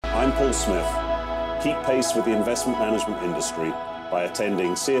I'm Paul Smith. Keep pace with the investment management industry by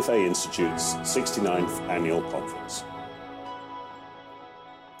attending CFA Institute's 69th Annual Conference.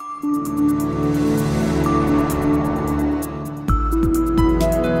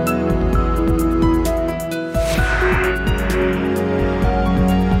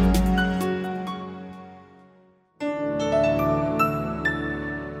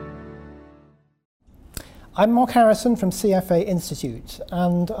 I'm Mark Harrison from CFA Institute,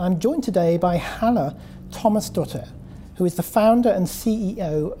 and I'm joined today by Halla Thomasdottir, who is the founder and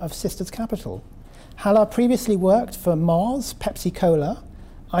CEO of Sisters Capital. Halla previously worked for Mars, Pepsi-Cola,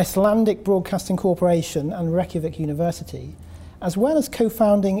 Icelandic Broadcasting Corporation and Reykjavik University, as well as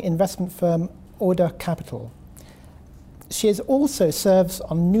co-founding investment firm Order Capital. She also serves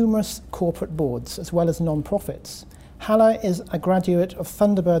on numerous corporate boards as well as non-profits. Halla is a graduate of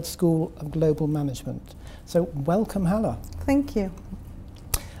Thunderbird School of Global Management. So welcome, Halla. Thank you.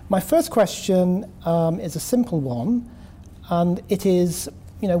 My first question is a simple one, and it is,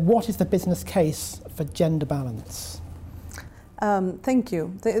 what is the business case for gender balance? Thank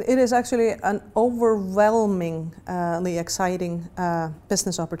you. It is actually an overwhelmingly exciting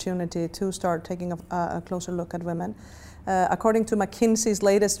business opportunity to start taking a closer look at women. According to McKinsey's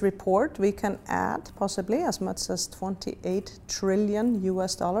latest report, we can add possibly as much as $28 trillion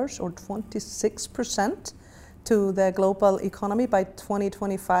US, or 26%, to the global economy by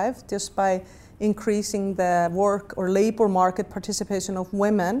 2025, just by increasing the work or labor market participation of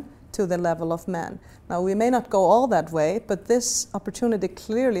women to the level of men. Now, we may not go all that way, but this opportunity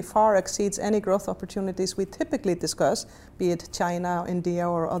clearly far exceeds any growth opportunities we typically discuss, be it China, India,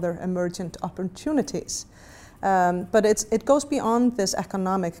 or other emergent opportunities. But it goes beyond this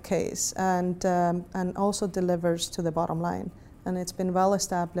economic case and also delivers to the bottom line. And it's been well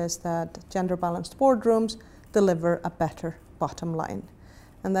established that gender-balanced boardrooms deliver a better bottom line.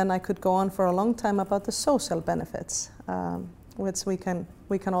 And then I could go on for a long time about the social benefits, which we can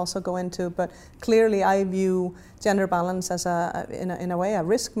also go into. But clearly, I view gender balance as in a way a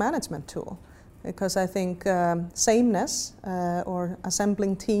risk management tool, because I think sameness or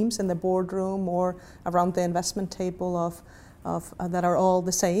assembling teams in the boardroom or around the investment table of that are all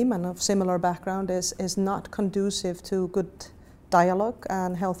the same and of similar background is not conducive to good dialogue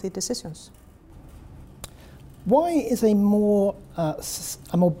and healthy decisions. Why is a more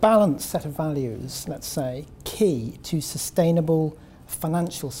balanced set of values, let's say, key to sustainable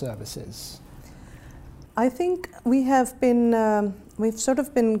financial services? I think we have been, we've sort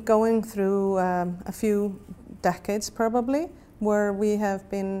of been going through a few decades probably, where we have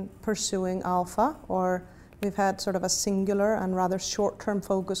been pursuing alpha, or we've had sort of a singular and rather short-term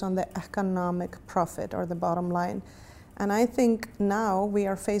focus on the economic profit or the bottom line. And I think now we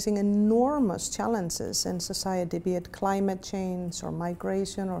are facing enormous challenges in society, be it climate change or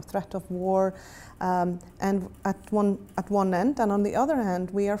migration or threat of war, and at one end. And on the other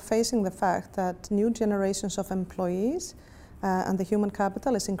hand, we are facing the fact that new generations of employees and the human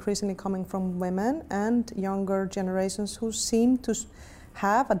capital is increasingly coming from women and younger generations who seem to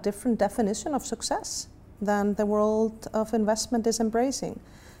have a different definition of success than the world of investment is embracing.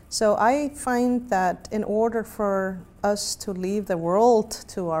 So I find that in order for us to leave the world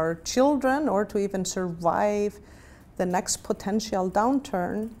to our children or to even survive the next potential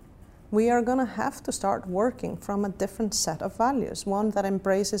downturn, we are going to have to start working from a different set of values, one that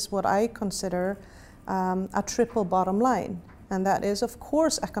embraces what I consider a triple bottom line. And that is, of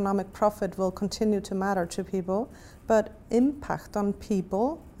course, economic profit will continue to matter to people, but impact on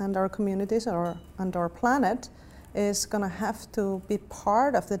people and our communities and our planet is going to have to be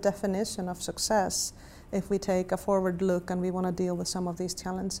part of the definition of success if we take a forward look and we want to deal with some of these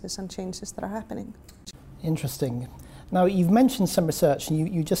challenges and changes that are happening. Interesting. Now, you've mentioned some research,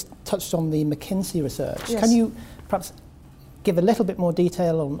 and you just touched on the McKinsey research. Yes. Can you perhaps give a little bit more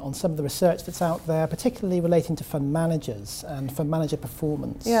detail on some of the research that's out there, particularly relating to fund managers and fund manager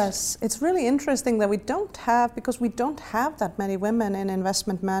performance? Yes, it's really interesting that because we don't have that many women in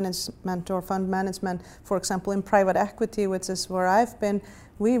investment management or fund management. For example, in private equity, which is where I've been,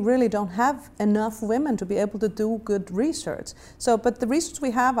 we really don't have enough women to be able to do good research. But the research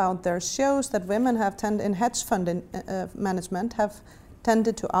we have out there shows that women in hedge fund management have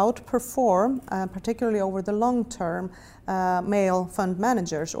tended to outperform, particularly over the long term, male fund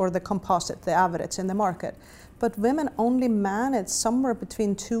managers, or the composite, the average in the market. But women only manage somewhere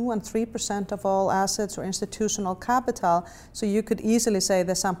between 2 and 3% of all assets or institutional capital. So you could easily say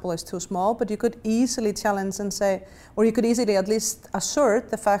the sample is too small, but you could easily challenge and say, or you could easily at least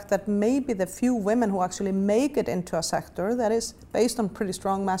assert the fact that maybe the few women who actually make it into a sector that is based on pretty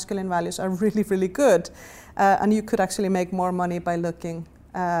strong masculine values are really, really good. And you could actually make more money by looking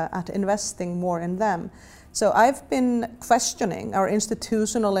at investing more in them. So I've been questioning our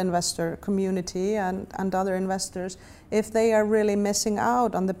institutional investor community and other investors if they are really missing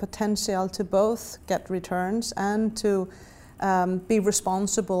out on the potential to both get returns and to be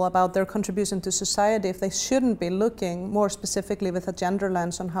responsible about their contribution to society, if they shouldn't be looking more specifically with a gender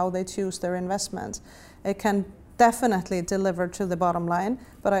lens on how they choose their investments. It can definitely deliver to the bottom line,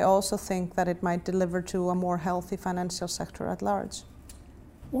 but I also think that it might deliver to a more healthy financial sector at large.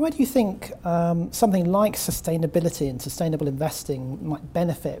 Why do you think something like sustainability and sustainable investing might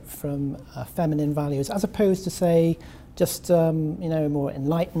benefit from feminine values, as opposed to, say, just more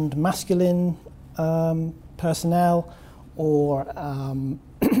enlightened masculine personnel, or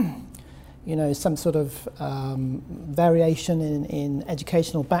some sort of variation in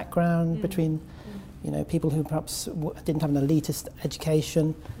educational background between people who perhaps didn't have an elitist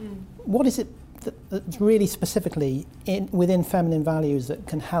education? What is it that's really specifically within feminine values that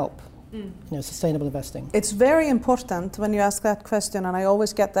can help sustainable investing? It's very important when you ask that question, and I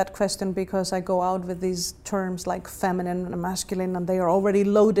always get that question because I go out with these terms like feminine and masculine, and they are already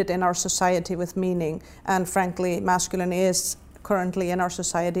loaded in our society with meaning. And frankly, masculine is currently in our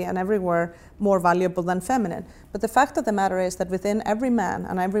society and everywhere more valuable than feminine. But the fact of the matter is that within every man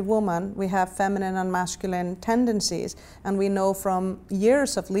and every woman, we have feminine and masculine tendencies. And we know from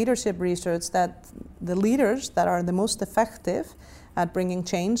years of leadership research that the leaders that are the most effective at bringing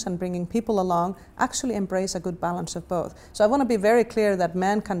change and bringing people along actually embrace a good balance of both. So I want to be very clear that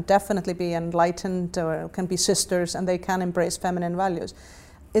men can definitely be enlightened or can be sisters, and they can embrace feminine values.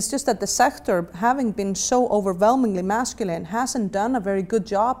 It's just that the sector, having been so overwhelmingly masculine, hasn't done a very good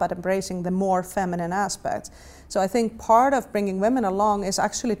job at embracing the more feminine aspects. So I think part of bringing women along is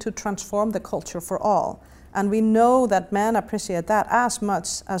actually to transform the culture for all. And we know that men appreciate that as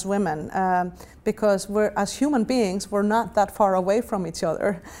much as women, because as human beings, we're not that far away from each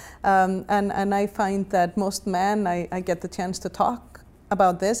other. And I find that most men, I get the chance to talk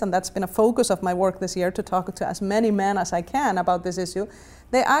about this, and that's been a focus of my work this year, to talk to as many men as I can about this issue.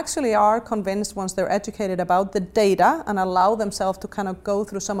 They actually are convinced, once they're educated about the data and allow themselves to kind of go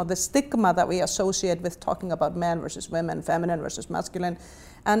through some of the stigma that we associate with talking about men versus women, feminine versus masculine,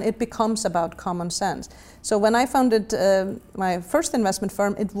 and it becomes about common sense. So when I founded my first investment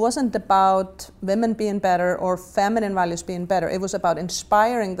firm, it wasn't about women being better or feminine values being better. It was about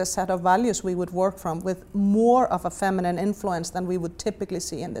inspiring the set of values we would work from with more of a feminine influence than we would typically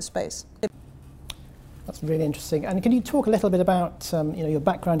see in this space. That's really interesting. And can you talk a little bit about your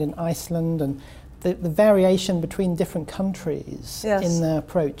background in Iceland and the variation between different countries in their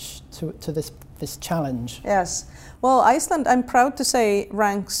approach to this challenge? Yes. Well, Iceland, I'm proud to say,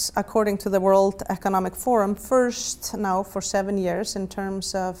 ranks, according to the World Economic Forum, first now for 7 years in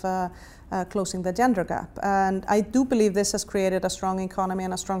terms of closing the gender gap. And I do believe this has created a strong economy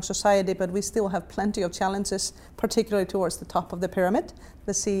and a strong society, but we still have plenty of challenges, particularly towards the top of the pyramid.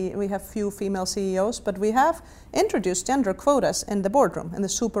 We have few female CEOs, but we have introduced gender quotas in the boardroom, in the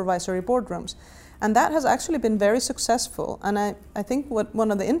supervisory boardrooms. And that has actually been very successful. And I think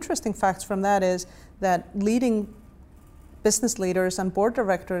one of the interesting facts from that is that leading business leaders and board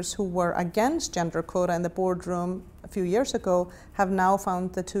directors who were against gender quota in the boardroom a few years ago have now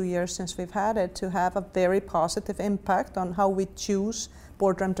found, the 2 years since we've had it, to have a very positive impact on how we choose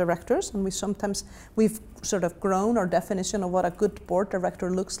boardroom directors. And we've sort of grown our definition of what a good board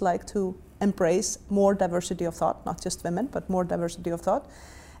director looks like to embrace more diversity of thought, not just women, but more diversity of thought.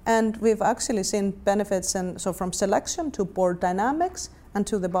 And we've actually seen benefits, so from selection to board dynamics and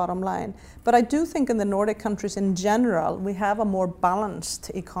to the bottom line. But I do think in the Nordic countries in general, we have a more balanced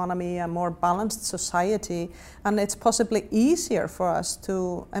economy, a more balanced society, and it's possibly easier for us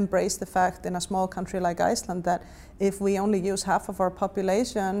to embrace the fact in a small country like Iceland that if we only use half of our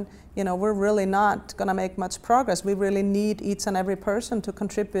population, we're really not going to make much progress. We really need each and every person to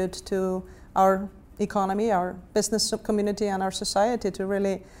contribute to our economy, our business community, and our society to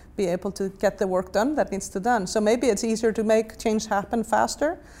really be able to get the work done that needs to be done. So maybe it's easier to make change happen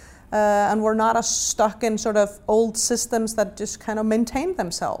faster, and we're not as stuck in sort of old systems that just kind of maintain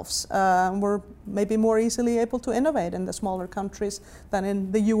themselves. We're maybe more easily able to innovate in the smaller countries than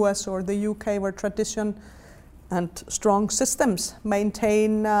in the US or the UK, where tradition and strong systems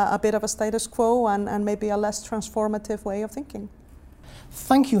maintain a bit of a status quo and maybe a less transformative way of thinking.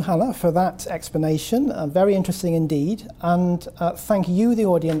 Thank you, Halla, for that explanation. Very interesting indeed. And thank you, the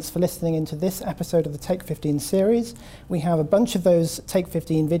audience, for listening into this episode of the Take 15 series. We have a bunch of those Take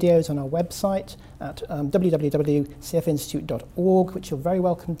 15 videos on our website, at www.cfainstitute.org, which you're very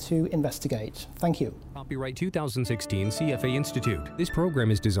welcome to investigate. Thank you. Copyright 2016 CFA Institute. This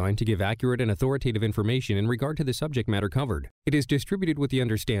program is designed to give accurate and authoritative information in regard to the subject matter covered. It is distributed with the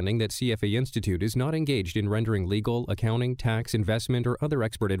understanding that CFA Institute is not engaged in rendering legal, accounting, tax, investment, or other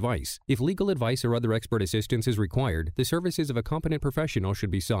expert advice. If legal advice or other expert assistance is required, the services of a competent professional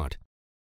should be sought.